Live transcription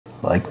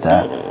like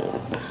that.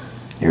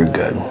 You're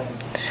good.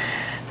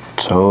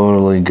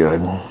 Totally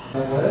good.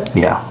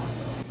 Yeah.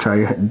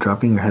 Try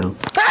dropping your head.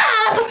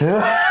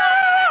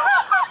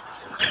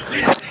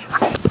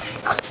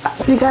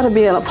 You gotta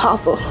be an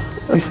apostle.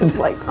 This is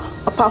like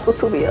Apostle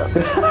Tubio.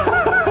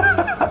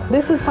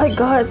 This is like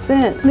God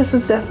sent. This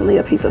is definitely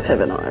a piece of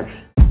heaven on earth.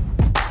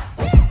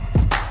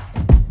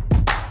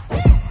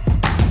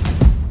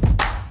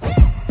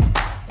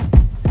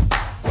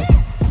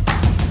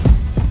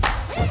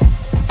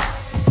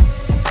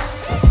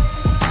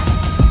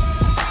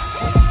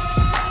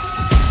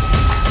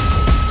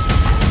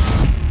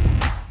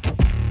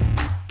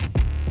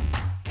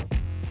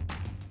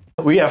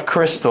 We have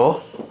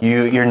Crystal.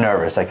 You're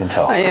nervous, I can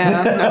tell. I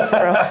am. No,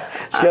 bro.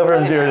 Scale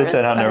from 0 to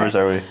 10, how nervous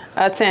are we?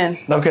 10.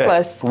 Okay.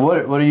 Plus.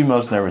 What are you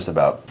most nervous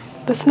about?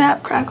 The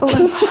snap, crackle,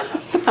 and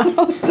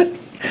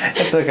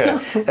It's okay.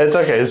 It's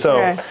okay. So,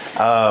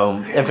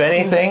 if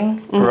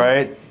anything,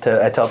 right?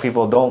 I tell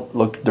people don't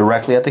look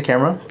directly at the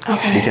camera,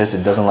 because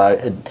it doesn't allow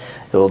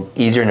it'll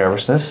ease your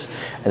nervousness,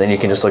 and then you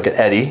can just look at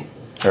Eddie,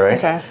 all right?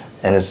 Okay.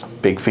 And his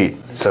big feet.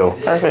 So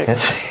Perfect.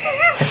 it's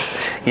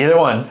either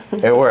one,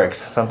 it works.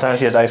 Sometimes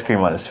he has ice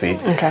cream on his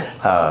feet. Okay.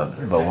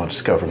 But we'll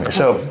just go from here.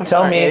 So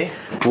tell me,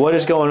 what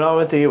is going on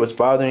with you? What's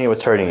bothering you?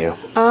 What's hurting you?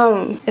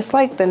 It's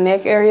like the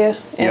neck area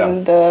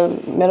and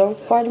the middle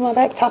part of my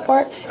back, top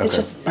part. Okay. It's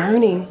just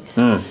burning.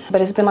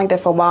 But it's been like that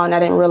for a while, and I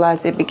didn't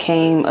realize it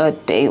became a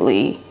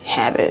daily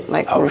habit,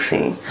 like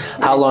routine.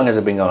 How long has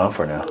it been going on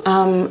for now?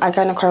 I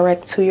got in a car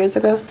wreck 2 years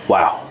ago.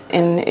 Wow.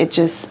 And it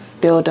just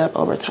built up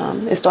over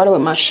time. It started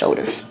with my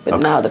shoulder, but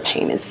now the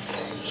pain is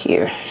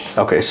here.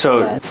 Okay,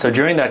 so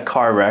during that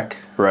car wreck,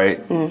 right,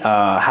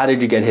 how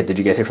did you get hit? Did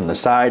you get hit from the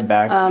side,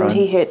 back, front?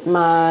 He hit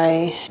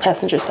my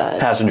passenger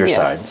side. Passenger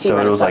side. So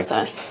it was like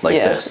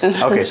this.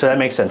 Okay, so that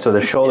makes sense. So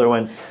the shoulder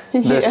went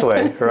this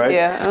way, right?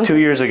 Yeah. 2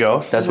 years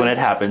ago, that's when it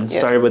happened.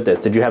 Started with this.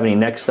 Did you have any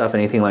neck stuff,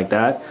 anything like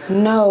that?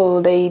 No,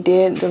 they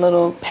did the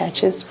little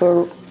patches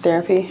for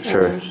therapy.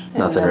 Sure,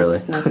 nothing really.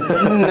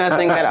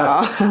 Nothing at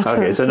all.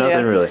 Okay, so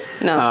nothing really.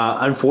 No.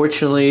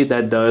 Unfortunately,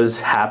 that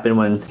does happen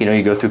when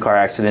you go through car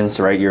accidents,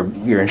 right? Your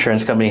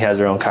insurance company has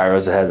their own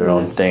chiros, that has their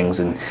own things,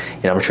 and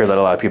I'm sure that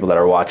a lot of people that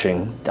are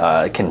watching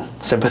can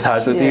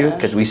sympathize with you,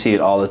 because we see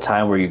it all the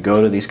time where you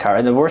go to these chiros,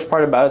 and the worst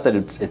part about it is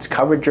that it's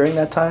covered during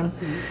that time.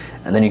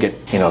 And then you get,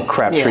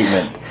 crap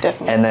treatment.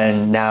 Definitely. And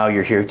then now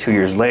you're here 2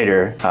 years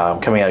later,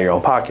 coming out of your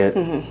own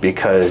pocket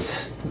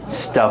because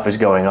stuff is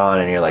going on,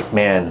 and you're like,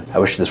 man, I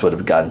wish this would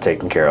have gotten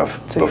taken care of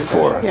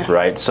before,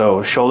 right?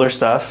 So shoulder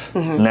stuff,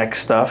 neck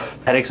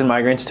stuff, headaches and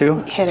migraines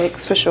too?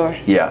 Headaches, for sure.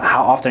 Yeah.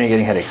 How often are you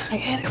getting headaches? I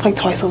get headaches like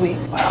twice a week.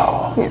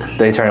 Wow. Yeah. Do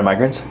they turn into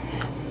migraines?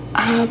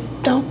 I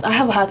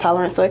have a high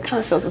tolerance, so it kind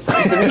of feels the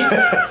same to me.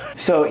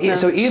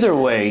 So either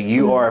way,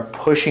 you are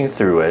pushing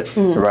through it,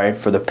 right?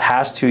 For the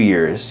past 2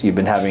 years, you've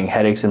been having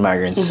headaches and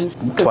migraines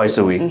twice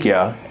a week,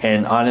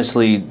 and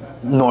honestly,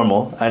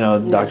 normal. I know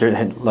Dr.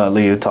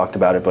 Liu talked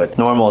about it, but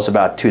normal is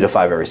about 2 to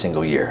 5 every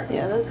single year.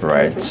 Yeah, that's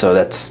right. Crazy. So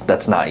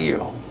that's not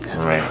you.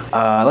 That's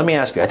right. Let me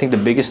ask you. I think the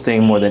biggest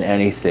thing, more than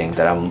anything,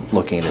 that I'm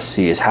looking to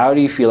see is how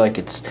do you feel like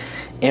it's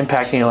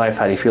impacting your life?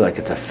 How do you feel like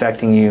it's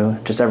affecting you?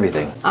 Just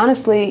everything.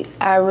 Honestly,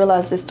 I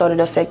realized it started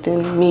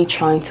affecting me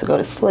trying to go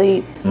to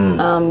sleep,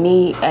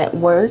 me at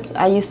work.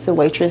 I used to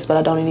waitress, but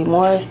I don't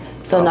anymore.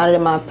 So now that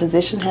my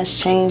position has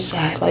changed,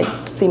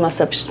 I see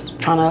myself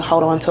trying to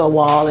hold on to a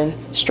wall and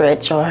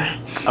stretch, or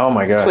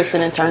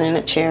twisting and turning in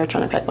a chair,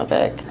 trying to crack my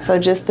back. So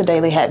just the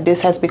daily habit.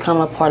 This has become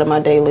a part of my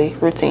daily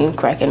routine,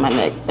 cracking my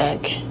neck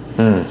back.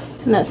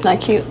 And that's not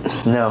cute.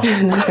 No.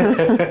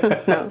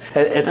 No.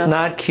 It's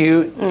not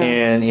cute,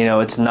 and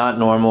it's not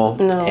normal.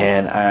 No.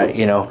 And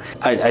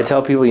I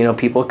tell people,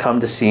 people come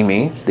to see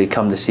me, they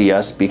come to see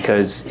us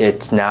because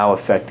it's now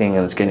affecting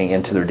and it's getting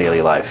into their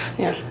daily life.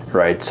 Yeah.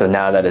 Right. So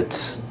now that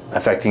it's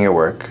affecting your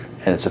work,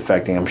 and it's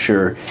affecting, I'm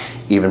sure,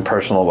 even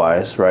personal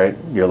wise, right?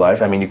 Your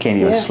life. I mean, you can't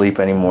even sleep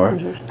anymore.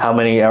 How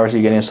many hours are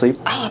you getting of sleep?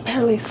 Oh, I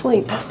barely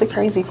sleep. That's the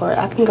crazy part.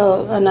 I can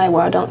go a night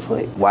where I don't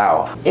sleep.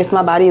 Wow. If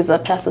my body is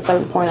up past a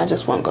certain point, I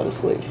just won't go to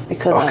sleep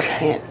because I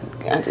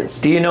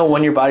can't. Do you know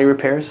when your body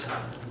repairs?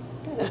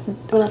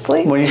 When I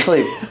sleep. When you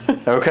sleep.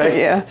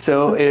 Okay. Yeah.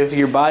 So if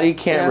your body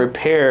can't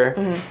repair,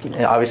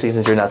 obviously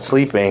since you're not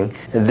sleeping,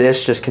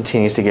 this just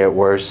continues to get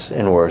worse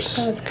and worse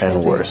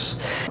and worse.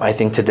 I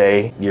think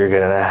today you're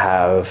gonna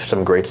have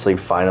some great sleep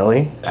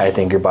finally. I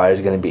think your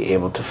body's gonna be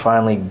able to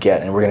finally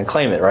get, and we're gonna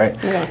claim it, right?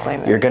 We're gonna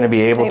claim it. You're gonna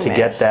be able to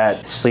get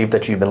that sleep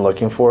that you've been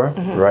looking for,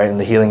 right? And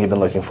the healing you've been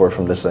looking for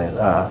from this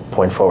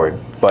point forward.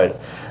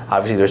 But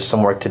obviously there's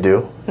some work to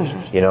do.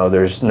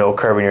 There's no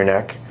curve in your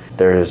neck.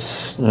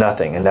 There's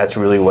nothing, and that's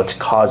really what's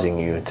causing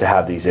you to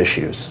have these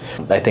issues.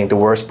 I think the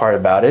worst part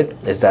about it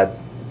is that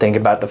think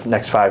about the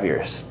next 5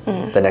 years,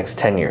 the next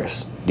 10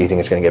 years. Do you think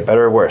it's going to get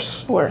better or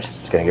worse?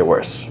 Worse. It's going to get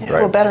worse, right?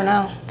 Well, better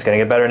now. It's going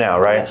to get better now,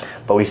 right? Yeah.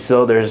 But we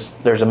still,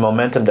 there's a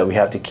momentum that we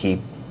have to keep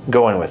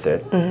going with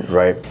it,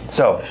 right?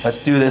 So let's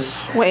do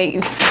this.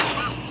 Wait.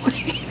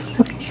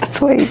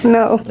 Wait,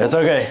 no. That's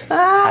okay.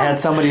 I had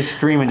somebody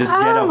scream and just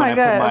get up when I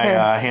put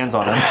my hands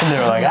on them. And they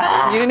were like,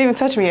 ah! You didn't even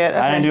touch me yet.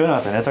 Okay. I didn't do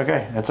nothing. It's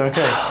okay. It's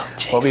okay. Oh,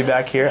 we'll be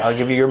back here. I'll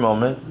give you your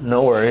moment.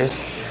 No worries.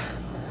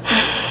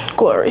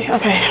 Glory.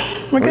 Okay.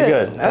 We're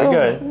good. We're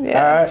good.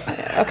 Yeah. All right.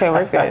 Yeah. Okay,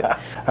 we're good. All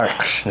right.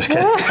 Just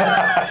kidding.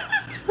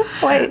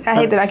 Wait, I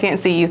hate that I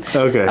can't see you.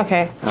 Okay.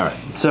 Okay. All right.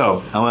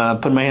 So I'm going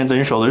to put my hands on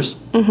your shoulders.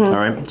 All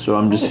right. So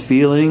I'm just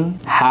feeling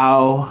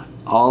how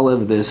all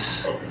of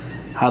this,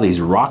 how these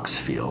rocks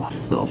feel.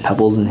 Little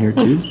pebbles in here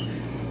too.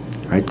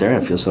 Right there.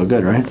 It feels so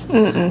good, right?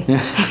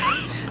 Yeah.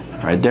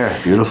 Right there.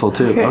 Beautiful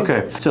too.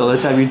 Okay. So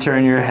let's have you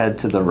turn your head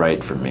to the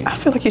right for me. I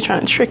feel like you're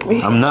trying to trick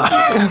me. I'm not.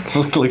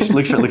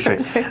 look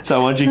straight. So I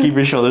want you to keep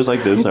your shoulders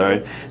like this, all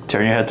right?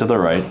 Turn your head to the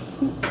right.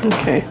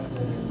 Okay.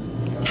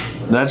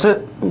 That's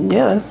it?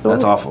 Yeah, that's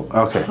awful.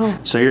 Okay. Oh.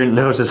 So your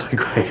nose is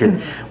like right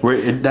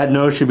here. That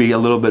nose should be a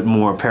little bit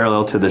more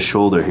parallel to the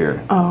shoulder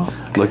here. Oh.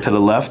 Okay. Look to the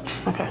left.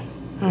 Okay.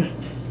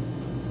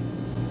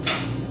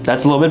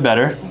 That's a little bit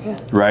better,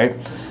 right?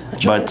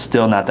 But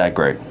still not that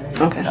great.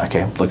 Okay.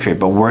 Okay, look straight,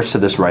 but worse to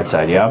this right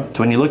side, yeah?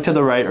 So when you look to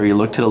the right or you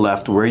look to the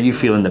left, where are you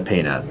feeling the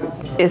pain at?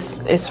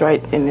 It's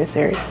right in this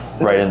area.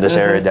 Right in this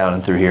area down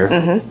and through here?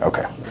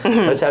 Okay.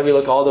 Let's have you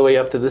look all the way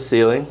up to the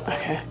ceiling.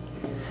 Okay.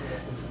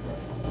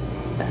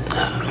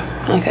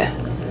 Okay.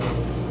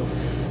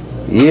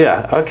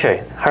 Yeah,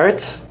 okay.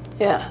 Hurts?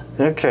 Yeah.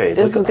 Okay.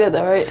 This is good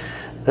though, right?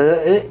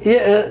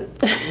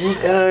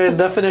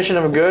 Definition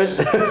of good.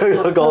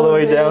 Look all the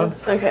way down.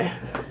 Okay.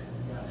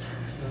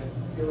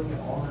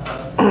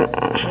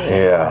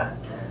 Yeah.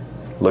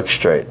 Look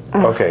straight.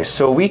 Okay,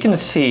 so we can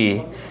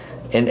see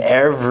in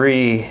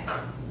every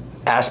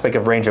aspect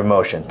of range of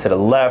motion, to the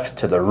left,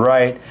 to the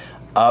right,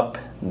 up,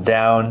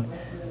 down,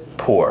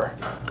 poor,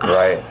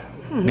 right?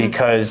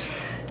 Because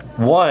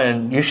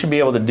one, you should be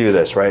able to do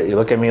this, right? You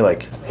look at me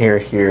like here,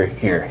 here,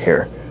 here,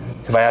 here.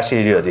 If I asked you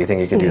to do that, do you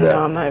think you could do that?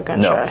 No, I'm not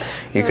gonna try.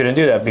 You couldn't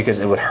do that because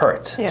it would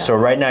hurt. Yeah. So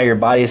right now your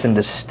body is in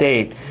this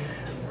state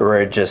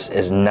where it just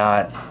is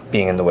not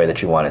being in the way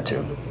that you want it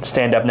to.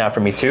 Stand up now for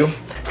me too.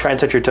 Try and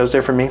touch your toes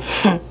there for me.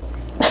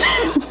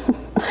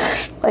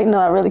 Like, no,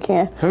 I really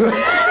can't.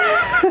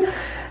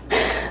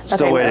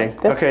 Still waiting.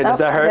 Okay, does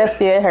that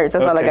hurt? Yeah, it hurts.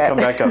 That's all I got. Come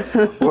back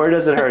up. Where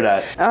does it hurt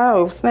at?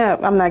 Oh,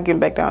 snap. I'm not getting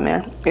back down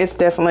there. It's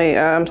definitely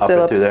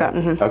still up to there.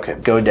 Okay,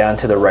 go down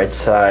to the right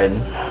side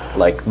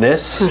like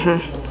this.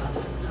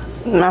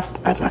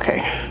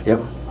 Okay.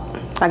 Yep.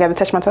 I got to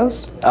touch my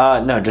toes?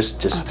 No,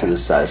 just to the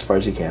side as far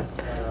as you can.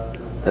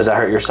 Does that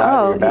hurt your side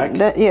or your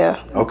back?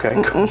 Yeah.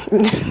 Okay, cool.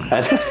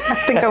 I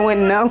think I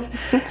went no.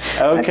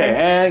 Okay,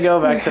 and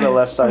go back to the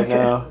left side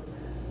now.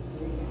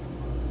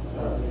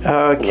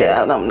 Okay.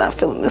 Yeah, I'm not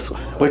feeling this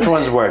one. Which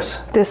one's worse?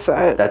 This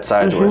side. That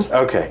side's worse.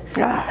 Okay.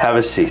 Have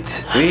a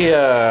seat. We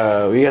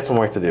got some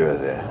work to do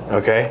with it.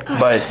 Okay.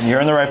 But you're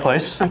in the right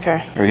place.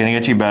 Okay. We're gonna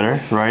get you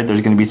better, right? There's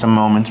gonna be some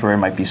moments where it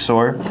might be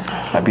sore,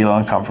 might be a little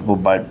uncomfortable,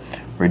 but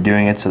we're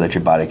doing it so that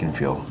your body can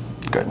feel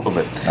good. A little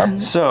bit.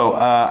 So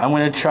I'm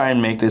gonna try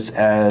and make this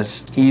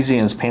as easy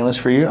and as painless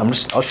for you. I'll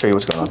show you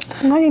what's going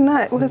on. No, you're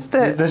not. What is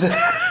that?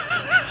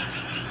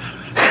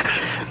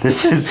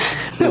 This is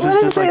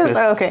just like this.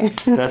 Oh, okay.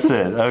 That's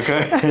it.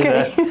 Okay.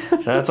 Okay.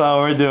 That's all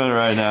we're doing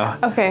right now.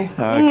 Okay.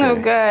 Oh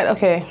God.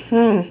 Okay.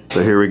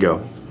 So here we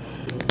go.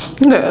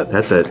 No.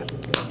 That's it.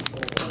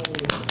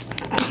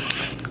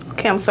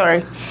 Okay, I'm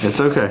sorry. It's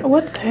okay.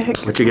 What the heck?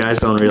 What you guys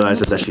don't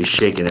realize is that she's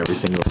shaking every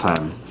single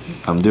time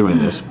I'm doing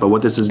this. But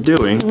what this is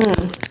doing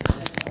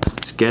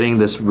is getting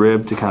this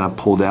rib to kind of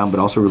pull down, but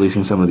also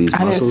releasing some of these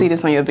muscles. I didn't see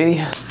this on your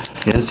videos.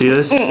 You didn't see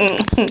this?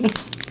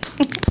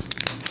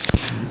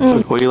 So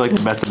what do you like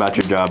the best about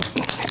your job?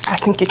 I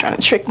think you're trying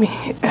to trick me.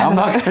 I'm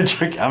not going to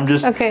trick you. I'm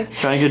just trying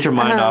to get your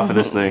mind off of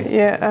this thing.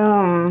 Yeah,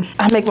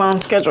 I make my own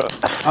schedule.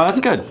 Oh, that's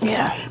good.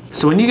 Yeah.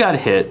 So when you got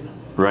hit,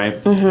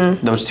 right,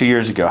 those 2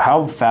 years ago,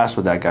 how fast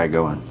was that guy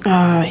going?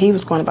 He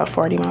was going about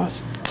 40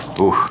 miles.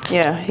 Oof.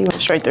 Yeah, he went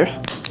straight there.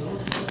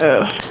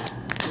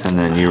 And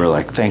then you were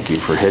like, thank you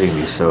for hitting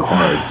me so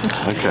hard.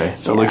 Okay,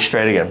 so look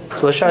straight again.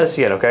 So let's try this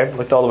again, okay?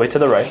 Look all the way to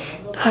the right.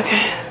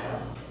 Okay.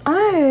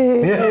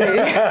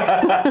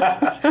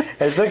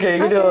 It's okay,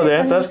 you can do a little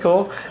dance, that's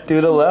cool.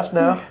 Do the left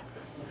now.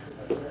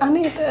 I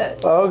need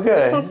that.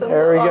 Okay,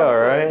 there we go,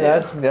 right?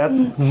 That's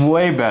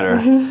way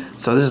better.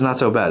 So this is not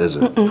so bad, is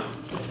it? We're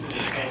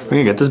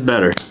gonna get this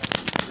better.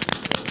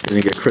 We're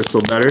gonna get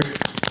Crystal better.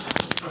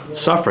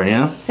 Suffering,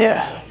 yeah?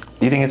 Yeah.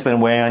 Do you think it's been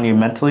weighing on you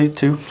mentally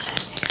too?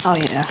 Oh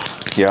yeah.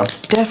 Yeah?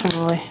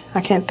 Definitely.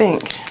 I can't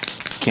think.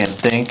 Can't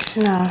think?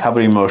 No. How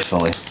about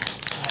emotionally?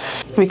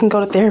 We can go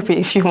to therapy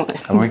if you want.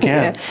 We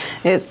can. Yeah.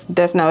 It's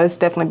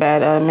definitely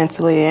bad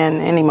mentally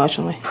and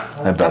emotionally.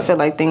 I feel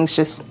like things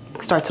just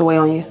start to weigh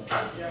on you.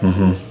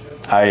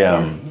 I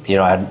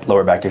had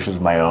lower back issues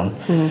of my own,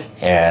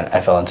 and I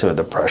fell into a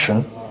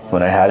depression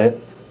when I had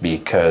it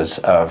because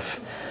of,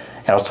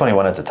 and I was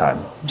 21 at the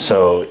time.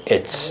 So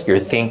you're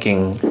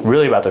thinking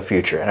really about the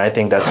future, and I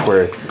think that's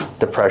where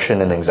depression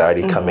and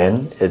anxiety come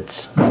in.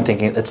 It's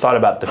thought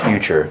about the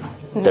future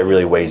that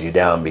really weighs you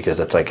down, because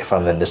it's like, if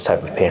I'm in this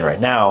type of pain right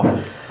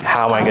now,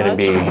 how am I going to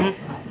be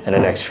in the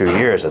next few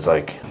years? It's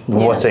like,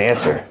 what's the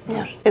answer?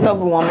 Yeah, it's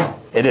overwhelming.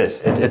 It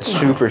is. It's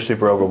super,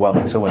 super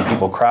overwhelming. So when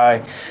people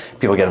cry,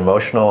 people get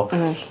emotional.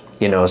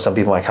 You know, some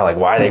people might kind of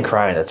like, why are they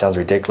crying? That sounds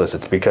ridiculous.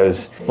 It's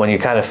because when you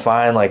kind of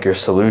find like your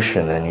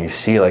solution and you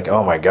see like,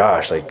 oh my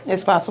gosh, like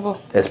it's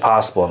possible. It's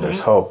possible and there's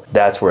hope.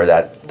 That's where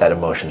that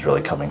emotion's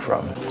really coming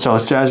from. So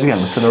let's try this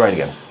again. Look to the right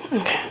again.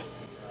 Okay.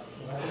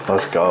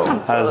 Let's go.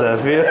 How does that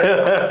feel?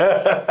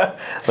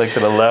 Look to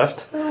the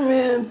left. Oh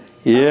man.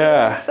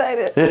 Yeah. I'm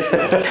excited.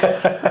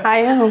 I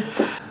am.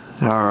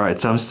 All right,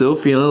 so I'm still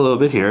feeling a little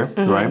bit here,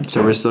 right?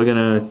 So we're still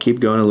gonna keep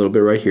going a little bit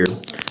right here.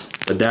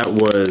 But that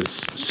was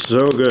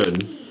so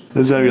good.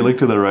 This is how you look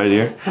to the right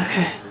here.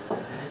 Okay.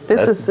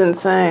 This is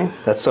insane.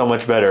 That's so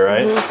much better,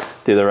 right?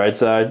 Do the right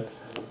side.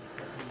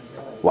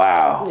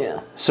 Wow. Yeah.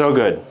 So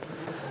good.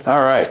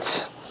 All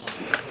right.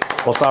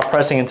 We'll stop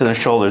pressing into the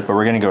shoulders, but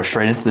we're gonna go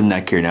straight into the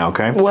neck here now,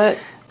 okay? What?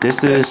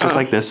 This is just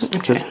like this.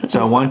 Okay.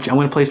 So I'm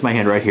gonna place my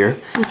hand right here.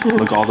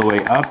 Look all the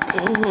way up.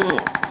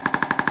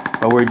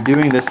 But we're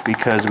doing this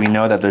because we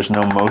know that there's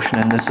no motion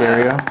in this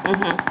area.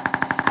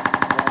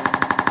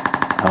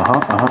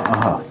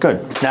 Good.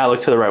 Now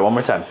look to the right one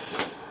more time.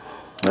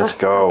 Let's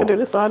go. I can do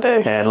this all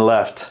day. And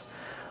left.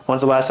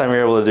 When's the last time you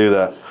were able to do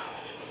that?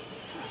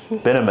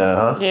 Been a minute,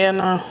 huh? Yeah,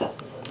 no.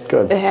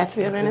 Good. It had to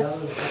be a minute.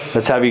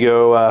 Let's have you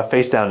go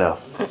face down now.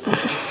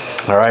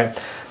 All right.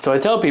 So I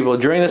tell people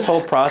during this whole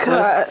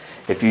process,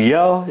 if you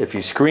yell, if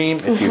you scream,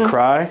 if you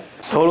cry,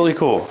 totally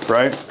cool,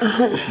 right?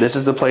 This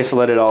is the place to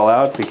let it all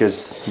out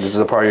because this is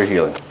a part of your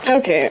healing.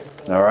 Okay.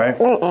 All right.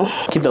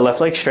 Keep the left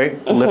leg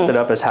straight. Lift it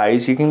up as high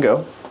as you can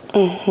go.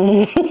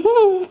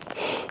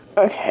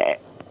 Okay.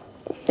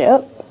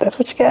 Yep, that's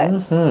what you got.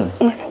 Okay.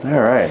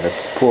 All right,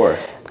 let's pour.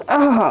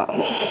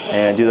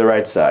 And do the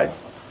right side.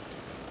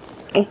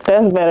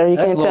 That's better. You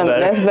can't tell me.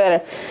 That's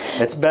better.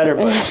 It's better,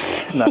 but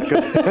not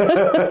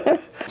good.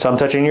 So I'm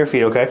touching your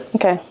feet, okay?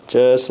 Okay.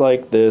 Just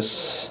like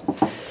this.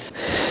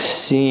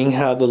 Seeing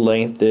how the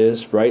length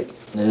is, right?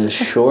 It is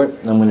short.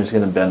 I'm just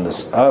going to bend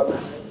this up.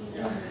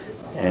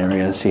 And we're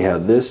going to see how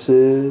this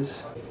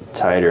is.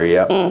 Tighter,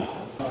 yep.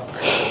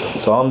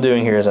 So all I'm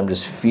doing here is I'm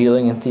just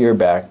feeling into your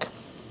back.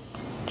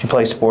 Did you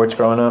play sports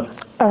growing up?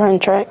 I ran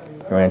track.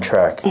 You ran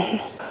track.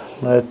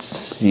 Let's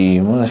see.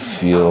 I want to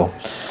feel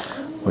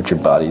what your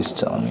body's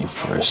telling me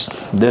first.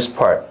 This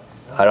part.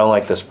 I don't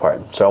like this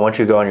part. So I want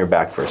you to go on your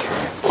back first for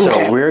me.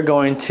 So we're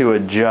going to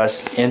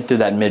adjust into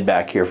that mid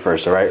back here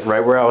first, all right? Right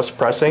where I was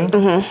pressing,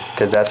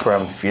 because that's where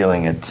I'm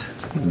feeling it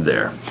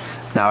there.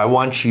 Now I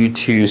want you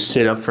to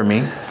sit up for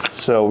me.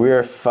 So we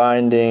are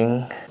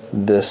finding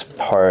this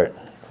part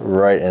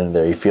right in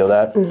there. You feel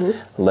that?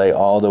 Lay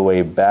all the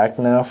way back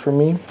now for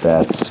me.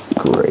 That's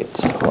great.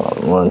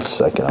 Hold on 1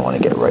 second. I want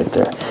to get right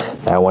there.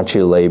 Now I want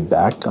you to lay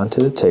back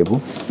onto the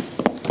table.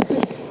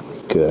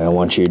 Good. I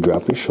want you to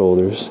drop your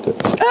shoulders. Good.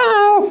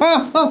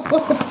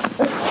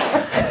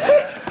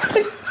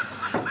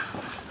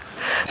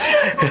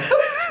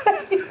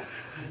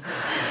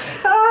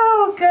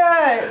 Oh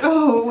God!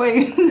 Oh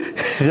wait.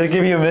 I'll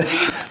give you a minute.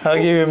 I'll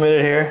give you a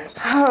minute here.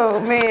 Oh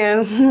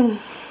man.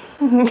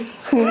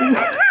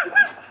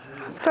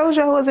 Told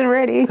you I wasn't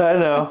ready. I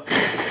know.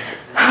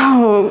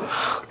 Oh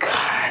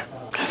God,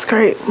 that's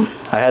great.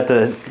 I had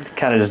to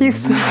kind of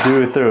just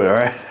do it through it, all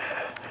right?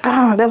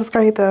 Oh, that was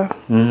great though.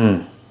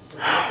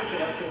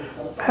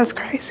 That's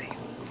crazy.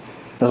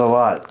 That's a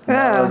lot.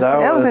 Yeah,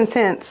 that was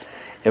intense.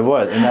 It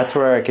was, and that's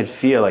where I could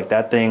feel like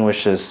that thing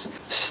was just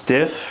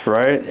stiff,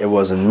 right? It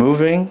wasn't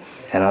moving.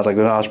 And I was like,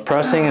 when I was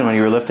pressing and when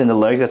you were lifting the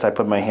legs, that's I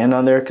put my hand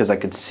on there because I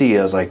could see.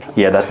 I was like,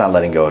 yeah, that's not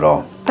letting go at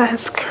all.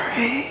 That's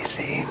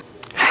crazy.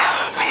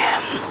 Oh,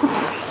 man.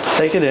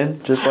 Take it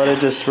in. Just let it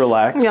just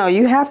relax. No,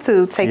 you have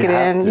to take it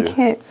in. You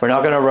can't. We're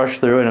not going to rush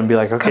through it and be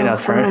like, okay, now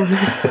turn it.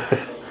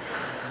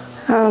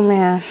 Oh,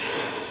 man.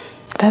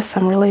 That's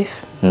some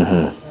relief.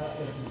 2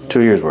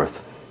 years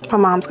worth. My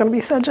mom's going to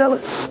be so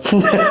jealous.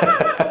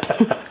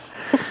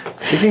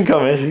 She can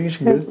come in. She's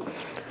good.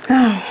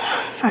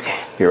 Okay.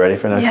 You ready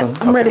for the next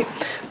one? I'm ready.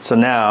 So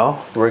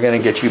now we're going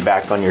to get you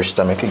back on your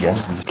stomach again.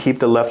 Keep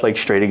the left leg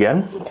straight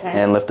again.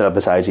 And lift it up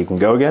as high as you can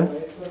go again.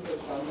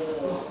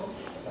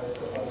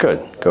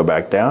 Good. Go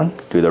back down.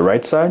 Do the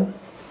right side.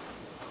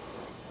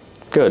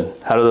 Good.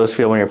 How do those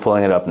feel when you're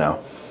pulling it up now?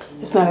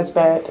 It's not as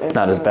bad.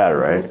 Not as bad,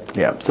 right?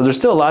 Yeah. So there's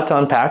still a lot to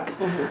unpack,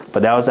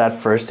 but that was that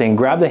first thing.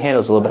 Grab the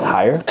handles a little bit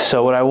higher.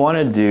 So what I want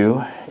to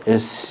do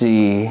is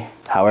see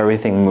how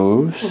everything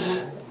moves.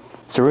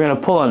 So we're going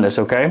to pull on this,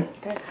 okay?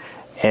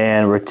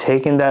 And we're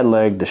taking that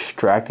leg,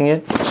 distracting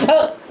it,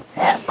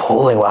 and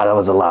pulling. Wow, that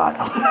was a lot.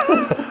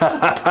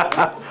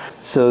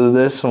 So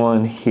this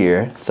one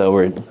here, so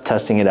we're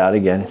testing it out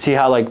again. See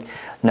how like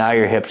now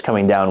your hip's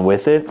coming down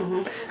with it?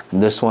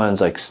 This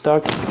one's like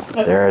stuck.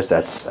 There's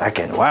that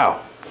second.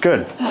 Wow,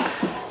 good.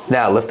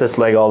 Now lift this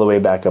leg all the way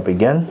back up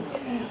again.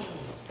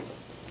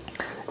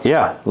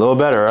 Yeah, a little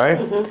better, right?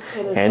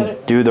 And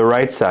do the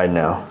right side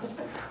now.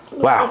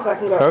 Wow,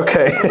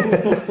 okay.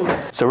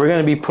 So we're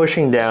gonna be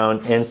pushing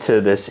down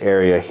into this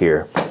area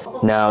here.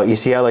 Now, you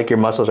see how like your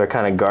muscles are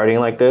kind of guarding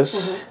like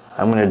this?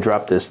 I'm gonna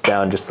drop this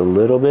down just a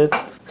little bit.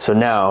 So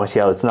now, see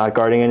how it's not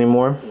guarding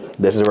anymore?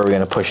 This is where we're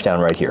gonna push down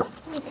right here.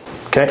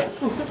 Okay?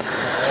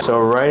 So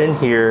right in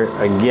here,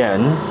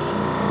 again,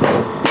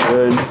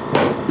 good.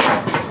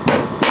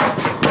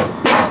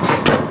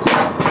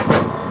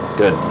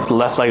 Good.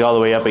 Left leg all the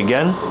way up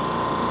again.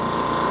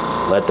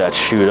 Let that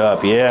shoot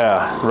up.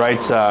 Yeah, right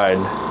side.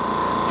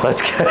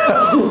 Let's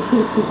go.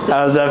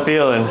 How's that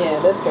feeling? Yeah,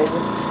 that's crazy.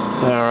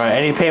 All right,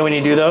 any pain when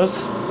you do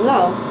those?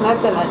 No,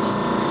 not that much.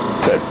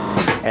 Good.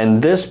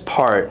 And this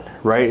part,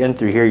 right in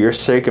through here, your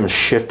sacrum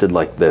shifted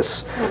like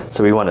this.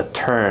 So we want to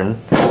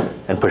turn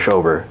and push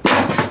over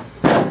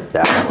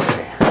that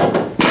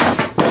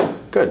way.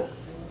 Good.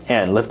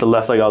 And lift the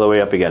left leg all the way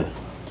up again.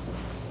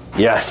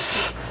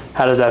 Yes.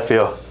 How does that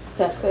feel?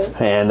 That's good.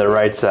 And the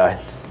right side.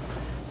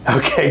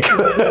 Okay,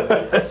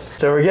 good.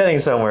 So we're getting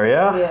somewhere,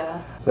 yeah?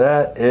 Yeah.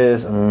 That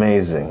is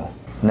amazing.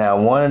 Now,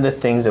 one of the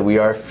things that we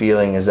are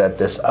feeling is that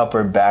this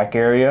upper back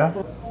area,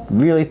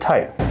 really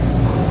tight.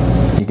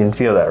 You can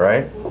feel that,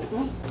 right?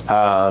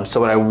 So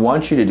what I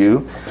want you to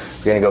do,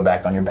 you're gonna go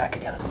back on your back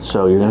again.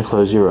 So you're gonna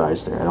close your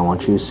eyes there. I don't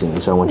want you to see me.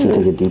 So I want you to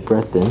take a deep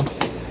breath in,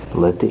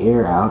 let the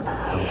air out,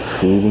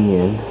 breathing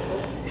in.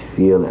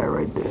 Feel that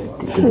right there.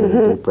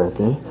 Deep breath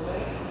in.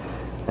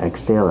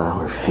 Exhale out,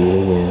 we're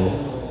feeling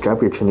in.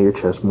 Drop your chin to your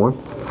chest more.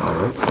 All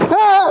right.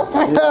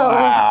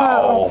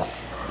 Wow.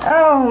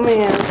 Oh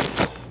man.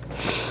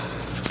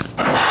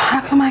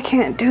 How come I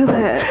can't do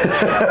that?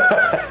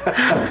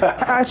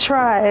 I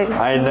tried.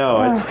 I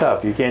know, it's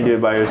tough. You can't do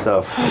it by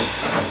yourself.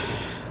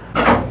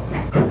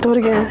 Do it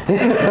again.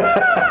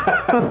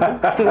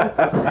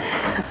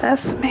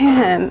 That's,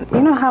 man,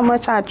 you know how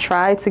much I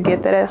tried to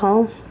get that at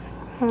home?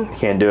 You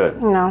can't do it.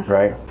 No.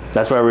 Right?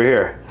 That's why we're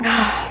here.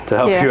 To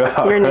help you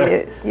out. You're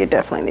needed. You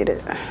definitely need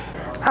it.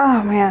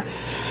 Oh man.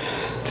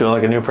 Feeling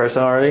like a new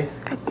person already?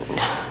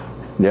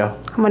 Yeah.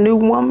 I'm a new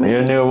woman. You're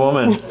a new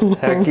woman.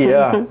 Heck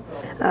yeah.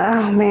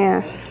 Oh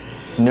man.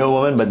 New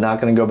woman, but not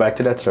going to go back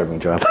to that serving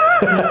job.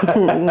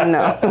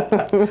 No.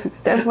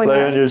 Definitely Lay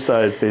not. on your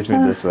side, face me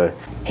this way.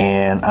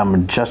 And I'm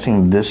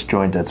adjusting this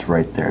joint that's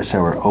right there.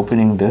 So we're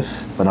opening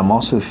this, but I'm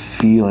also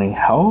feeling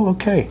how,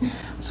 okay.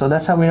 So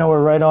that's how we know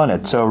we're right on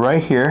it. So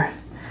right here,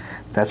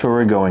 that's where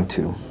we're going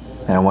to.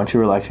 And I want you to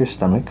relax your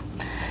stomach.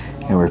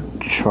 And we're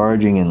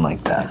charging in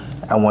like that.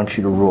 I want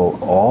you to roll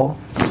all.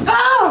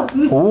 Oh!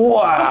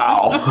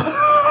 Wow!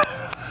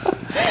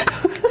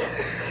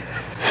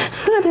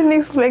 I didn't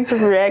expect to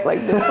react like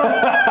this.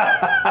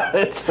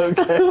 It's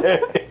okay.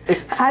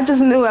 I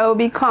just knew I would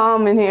be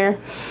calm in here.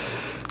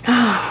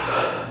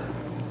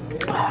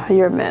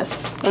 You're a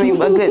mess. I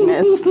mean, a good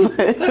mess.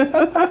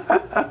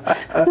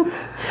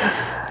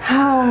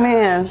 Oh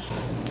man.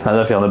 How's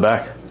that feel in the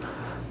back?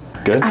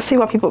 Good? I see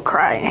why people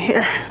cry in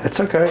here. It's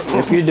okay.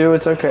 If you do,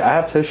 it's okay. I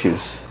have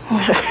tissues.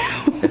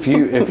 If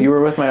you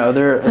were with my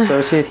other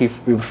associate, he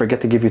would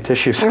forget to give you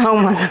tissues. Oh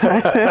my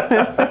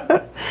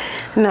God.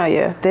 No,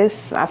 yeah,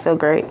 this, I feel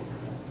great.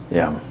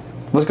 Yeah.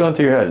 What's going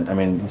through your head? I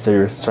mean, so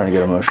you're starting to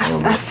get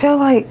emotional. I feel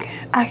like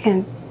I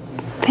can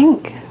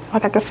think.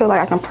 Like I can feel like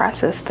I can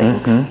process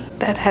things.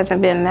 That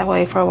hasn't been that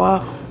way for a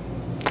while.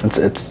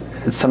 It's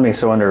something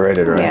so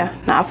underrated, right? Yeah.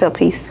 No, I feel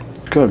peace.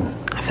 Good.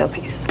 I feel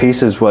peace.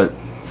 Peace is what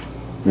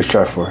we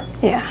strive for.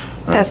 Yeah.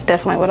 That's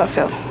definitely what I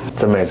feel.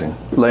 It's amazing.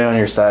 Lay on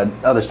your side,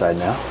 other side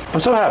now.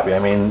 I'm so happy. I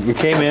mean, you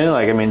came in,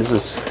 like, I mean, this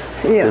has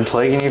been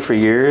plaguing you for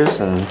years,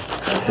 and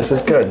this is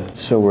good.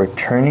 So we're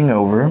turning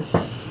over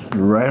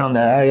right on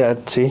that. Yeah,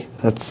 see,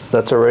 that's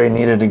already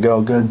needed to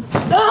go. Good.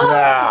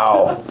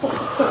 Wow.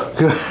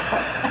 Good.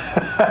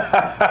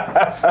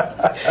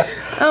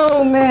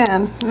 Oh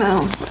man,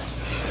 no.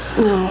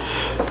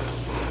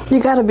 You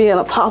gotta be an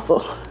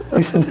apostle.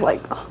 This is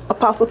like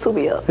Apostle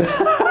Tubio.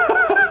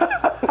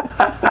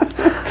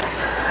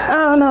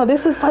 Oh no,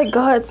 this is like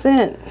God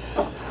sent.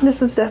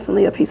 This is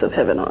definitely a piece of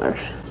heaven on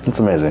earth. It's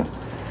amazing.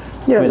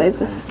 You're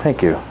amazing.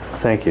 Thank you.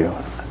 Thank you.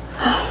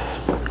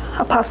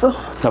 Apostle.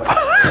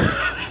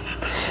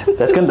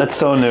 That's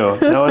so new.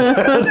 No,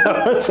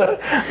 it's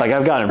like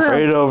I've gotten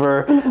prayed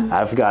over.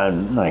 I've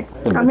gotten like.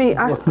 I mean,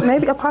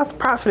 maybe apostle,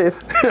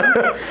 prophetess.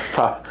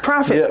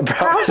 Prophet. Yeah,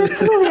 Prophet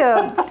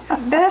Tubio.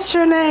 That's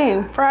your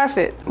name,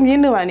 prophet. You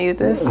knew I needed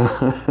this.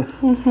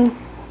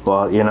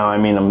 Well, you know, I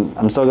mean,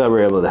 I'm so glad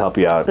we're able to help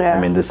you out. Yeah.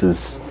 I mean, this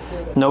is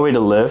no way to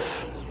live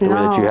the way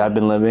that you have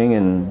been living,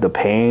 and the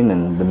pain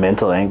and the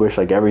mental anguish,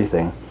 like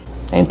everything,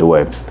 ain't the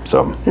way.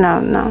 So.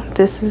 No,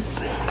 this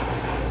is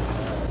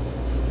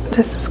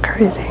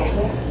crazy.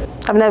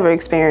 I've never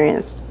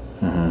experienced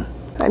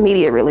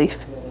immediate relief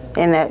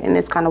in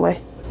this kind of way.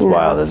 It's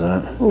wild, isn't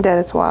it? That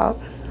is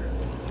wild,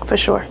 for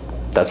sure.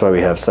 That's why we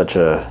have such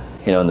a,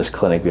 you know, in this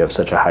clinic, we have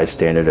such a high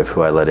standard of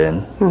who I let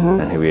in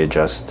and who we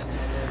adjust.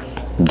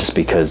 Just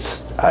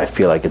because I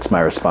feel like it's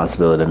my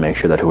responsibility to make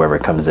sure that whoever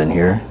comes in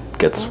here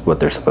gets what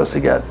they're supposed to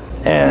get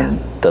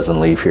and doesn't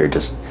leave here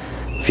just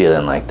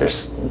feeling like that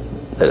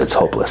it's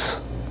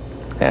hopeless.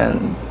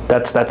 And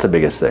that's the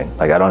biggest thing.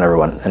 Like, I don't ever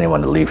want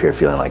anyone to leave here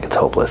feeling like it's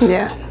hopeless.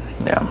 Yeah.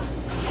 Yeah.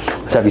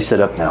 Let's have you sit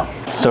up now.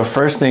 So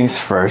first things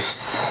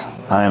first,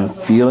 I'm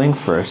feeling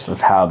first of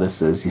how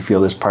this is. You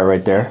feel this part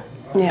right there?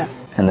 Yeah.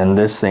 And then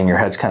this thing, your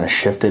head's kind of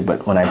shifted,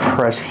 but when I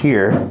press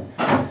here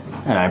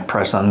and I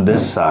press on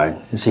this side,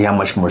 you see how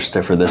much more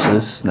stiffer this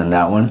is than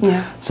that one?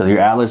 Yeah. So your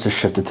atlas is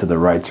shifted to the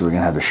right, so we're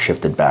gonna have to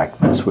shift it back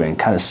this way and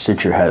kind of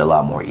sit your head a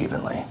lot more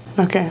evenly.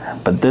 Okay.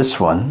 But this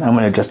one, I'm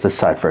gonna adjust this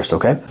side first,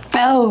 okay?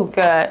 Oh,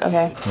 God,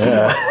 okay.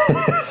 Yeah.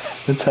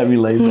 Let's have you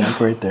lay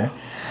back right there.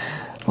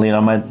 Lean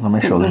on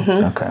my shoulder,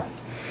 okay.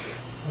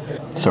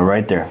 So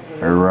right there,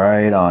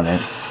 right on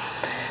it.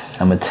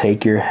 I'm gonna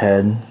take your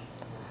head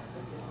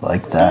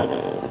like that.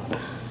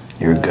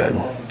 You're good.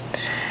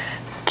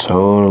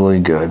 Totally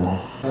good.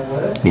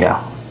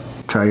 Yeah.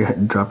 Try your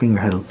head, dropping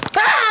your head.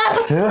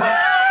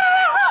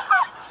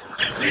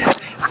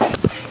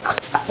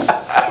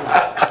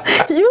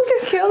 You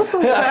can kill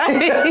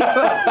somebody.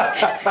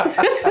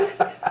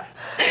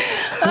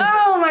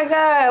 Oh my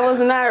God, I was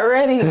not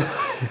ready.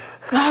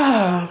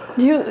 Oh,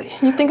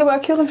 you think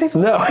about killing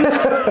people? No.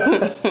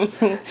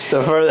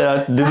 So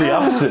further, do the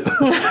opposite.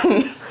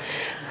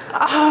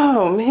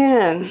 Oh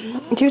man,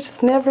 you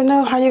just never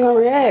know how you're gonna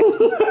react.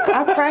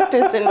 I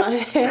practice in my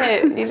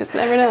head. You just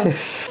never know.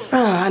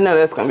 Oh, I know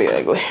that's gonna be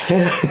ugly.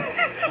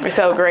 It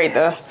felt great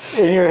though.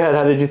 In your head,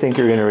 how did you think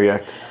you were gonna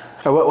react?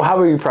 Or how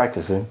were you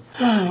practicing?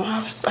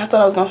 I thought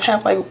I was gonna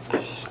have like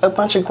a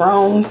bunch of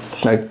groans.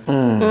 Like,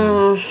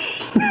 All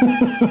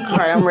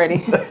right, I'm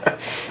ready.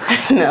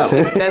 No,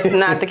 that's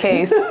not the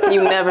case.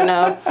 You never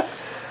know.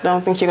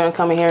 Don't think you're gonna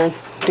come in here and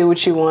do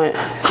what you want.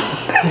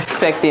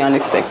 Expect the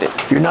unexpected.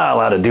 you're not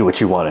allowed to do what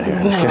you want in here.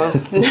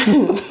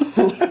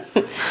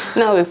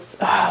 No, it's,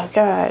 oh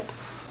God.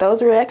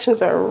 Those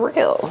reactions are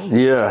real.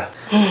 Yeah.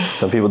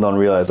 Some people don't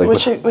realize. Like,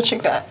 What you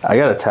got? I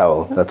got a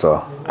towel, that's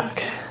all.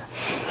 Okay.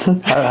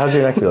 How's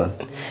your neck feeling?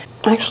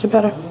 Actually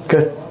better.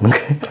 Good.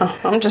 Okay. Oh,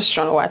 I'm just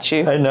trying to watch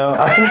you. I know.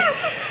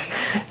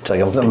 It's like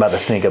I'm about to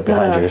sneak up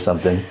behind you or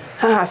something.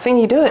 I seen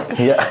you do it.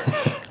 Yeah.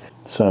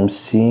 So I'm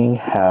seeing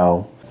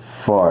how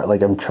far,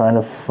 like I'm trying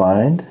to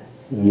find,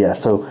 yeah,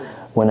 so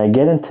when I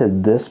get into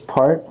this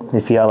part,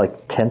 if you have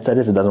like tense at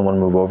it doesn't want to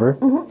move over.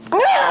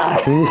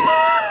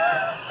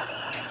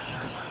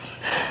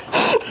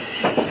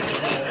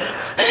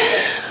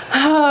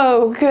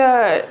 Oh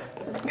God.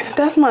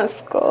 That's my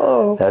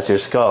skull. That's your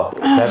skull.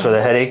 That's where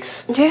the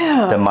headaches,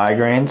 Yeah. the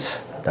migraines,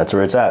 that's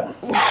where it's at.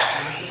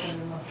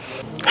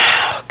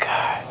 Oh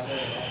God.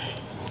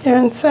 You're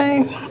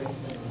insane.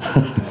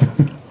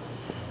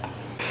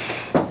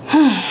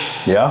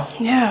 Yeah?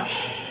 Yeah.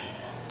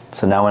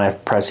 So now when I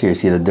press here, you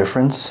see the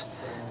difference?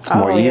 It's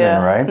more even, yeah.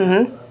 right?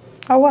 Mm-hmm.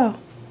 Oh wow.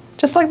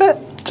 Just like that?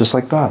 Just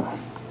like that.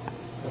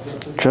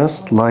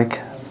 Just like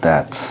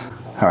that.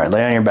 All right,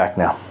 lay on your back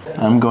now.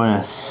 I'm going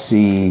to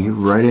see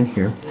right in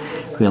here.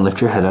 We're going to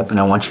lift your head up, and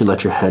I want you to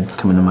let your head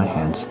come into my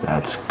hands.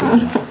 That's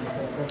good.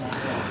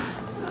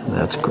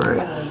 That's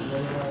great.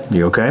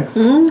 You okay?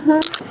 Mm-hmm.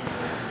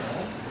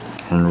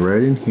 And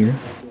right in here.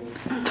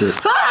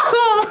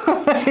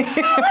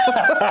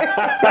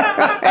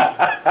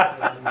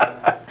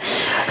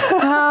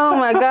 Oh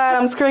my God,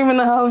 I'm screaming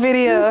the whole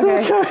video.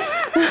 Okay.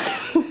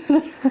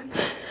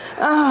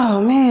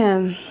 Oh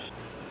man.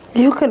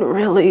 You could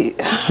really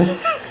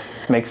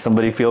make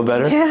somebody feel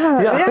better?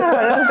 Yeah,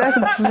 that's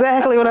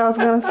exactly what I was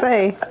gonna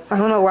say. I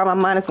don't know why my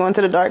mind is going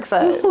to the dark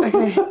side.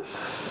 Okay.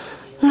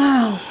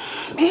 Oh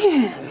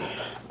man.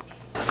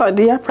 So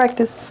do y'all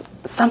practice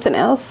something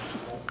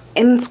else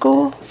in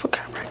school for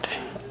chiropractor?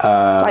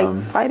 Like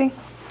fighting?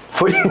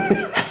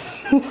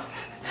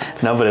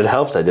 No, but it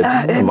helps. I did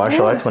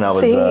martial arts when I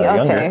was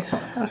younger. Okay.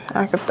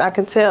 I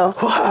could tell.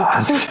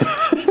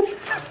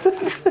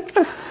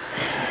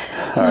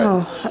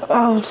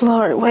 Oh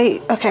Lord,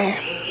 wait. Okay.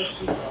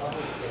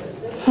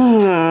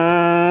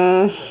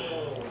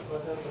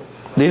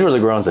 These were the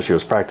groans that she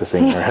was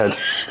practicing in her head.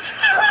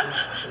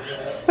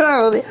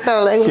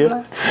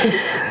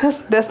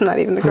 That's not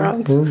even the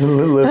groans.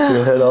 Lift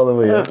your head all the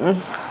way up.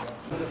 You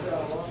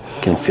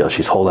can feel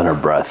she's holding her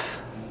breath.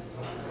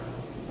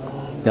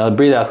 Now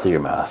breathe out through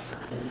your mouth.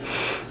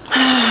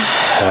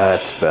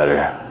 That's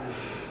better.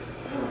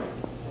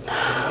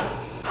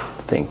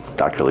 I think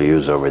Dr.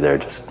 Liu's over there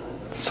just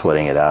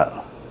sweating it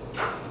out.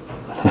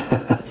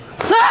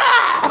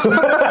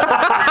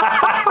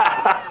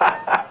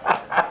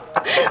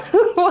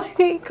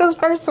 Because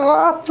first of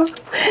all,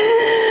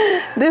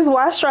 this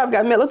wash strap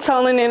got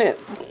melatonin in it.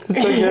 It's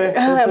okay. It's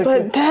okay.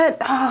 But that,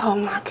 oh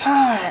my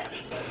God.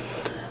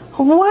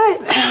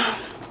 What?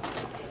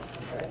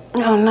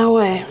 Oh, no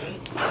way.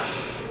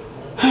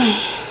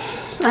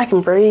 I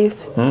can breathe.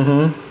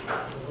 Mm-hmm.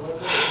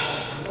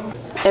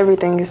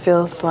 Everything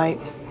feels like.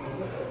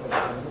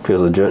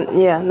 Feels legit?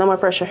 Yeah, no more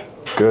pressure.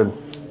 Good.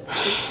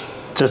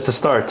 Just to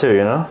start too,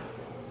 you know?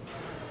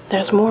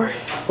 There's more?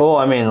 Oh,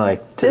 I mean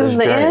like to this is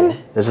the journey.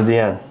 end? This is the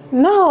end.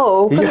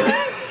 No. Do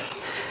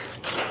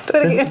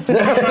it again.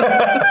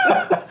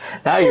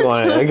 Now you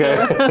want it, okay.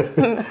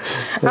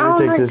 Oh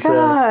my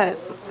God.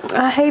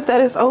 I hate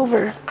that it's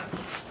over.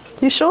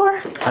 You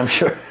sure? I'm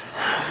sure.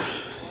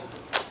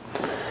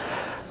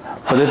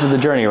 But this is the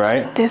journey,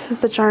 right? This is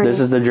the journey. This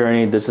is the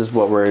journey. This is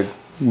what we're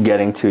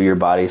getting to your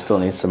body still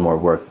needs some more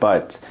work,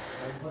 but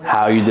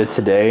how you did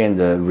today and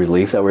the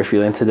relief that we're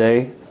feeling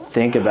today,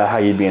 think about how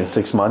you'd be in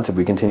 6 months if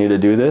we continue to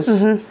do this.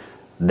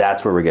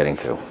 That's where we're getting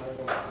to,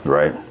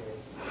 right?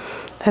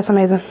 That's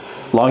amazing.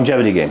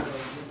 Longevity game.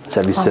 Let's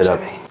have you sit up.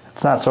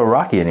 It's not so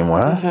rocky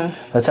anymore, huh?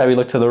 Let's have you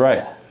look to the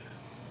right.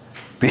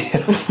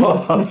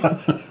 Beautiful.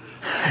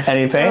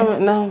 Any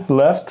pain? No.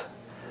 Left?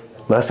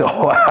 Left?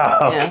 Oh,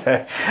 wow.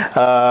 Okay.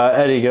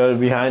 Eddie, go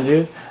behind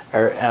you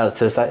or out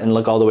to the side and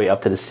look all the way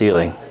up to the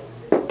ceiling.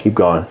 Keep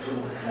going.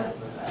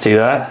 See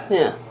that?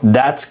 Yeah.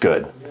 That's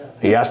good.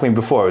 You asked me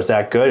before, was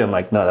that good? I'm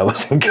like, no, that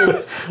wasn't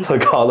good.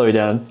 Look all the way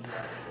down.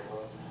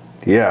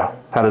 Yeah.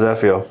 How does that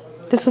feel?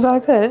 This is all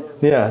good.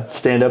 Yeah.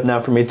 Stand up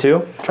now for me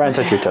too. Try and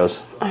touch your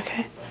toes.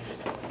 Okay.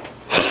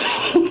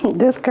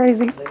 That's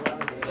crazy.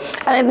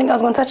 I didn't think I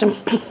was going to touch him.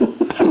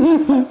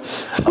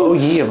 Oh,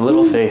 ye of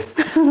little faith.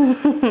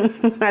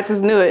 I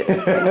just knew it.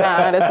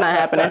 Nah, that's not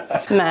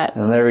happening. Not.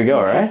 And there we go,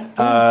 okay.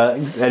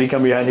 Right? Eddie,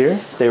 come behind here.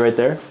 Stay right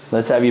there.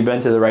 Let's have you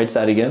bend to the right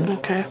side again.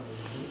 Okay.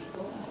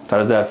 How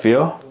does that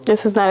feel?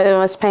 This is not as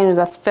much pain as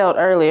I felt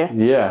earlier.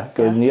 Yeah,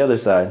 go to the other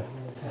side.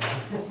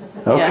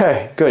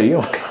 Okay, good.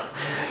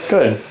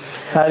 Good.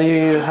 How do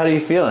you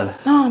feeling?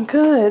 No, I'm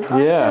good.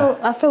 Yeah.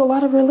 I feel a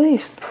lot of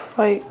release.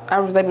 Like I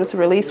was able to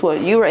release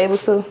what you were able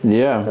to.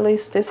 Yeah.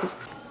 Release.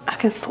 I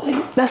can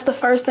sleep. That's the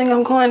first thing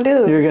I'm going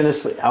to do. You're gonna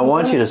sleep. I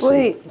want you to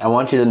sleep. I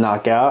want you to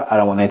knock out. I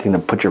don't want anything to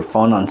put your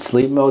phone on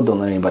sleep mode. Don't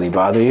let anybody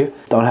bother you.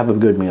 Don't have a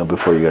good meal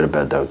before you go to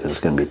bed though, because it's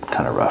gonna be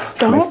kind of rough.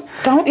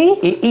 Don't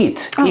eat.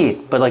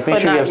 Eat, but like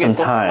make sure you have some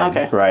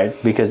time,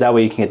 right? Because that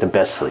way you can get the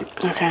best sleep.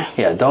 Okay.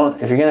 Yeah.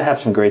 If you're gonna have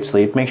some great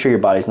sleep, make sure your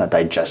body's not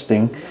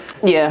digesting.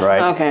 Yeah.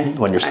 Right. Okay.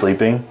 When you're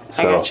sleeping.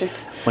 So I got you.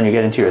 when you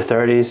get into your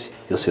 30s,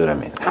 you'll see what I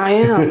mean. I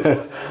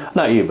am.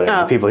 Not you,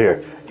 but people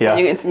here. Yeah.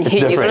 You're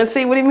gonna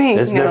see what he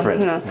means. It's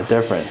different. It's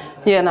different.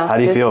 Yeah. No. How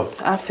do you feel?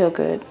 I feel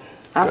good.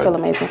 I feel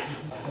amazing.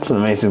 It's an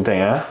amazing thing,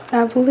 huh?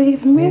 I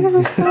believe in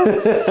miracles.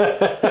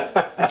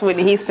 That's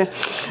Whitney Houston.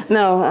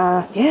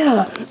 No.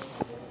 Yeah.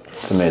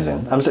 It's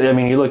amazing. I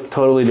mean, you look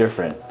totally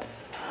different,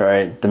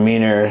 right?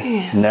 Demeanor,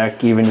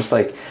 neck, even just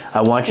like,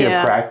 I want you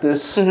to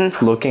practice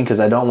looking,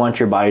 because I don't want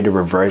your body to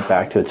revert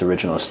back to its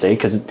original state,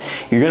 because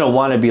you're going to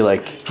want to be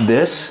like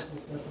this.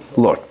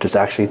 Look, just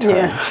actually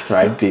turn,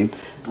 right? Be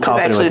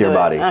confident with your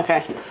body.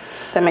 Okay.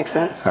 That makes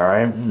sense. All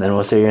right. Then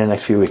we'll see you in the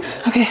next few weeks.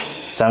 Okay.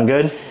 Sound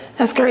good?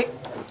 That's great.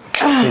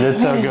 You did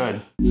so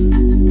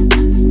good.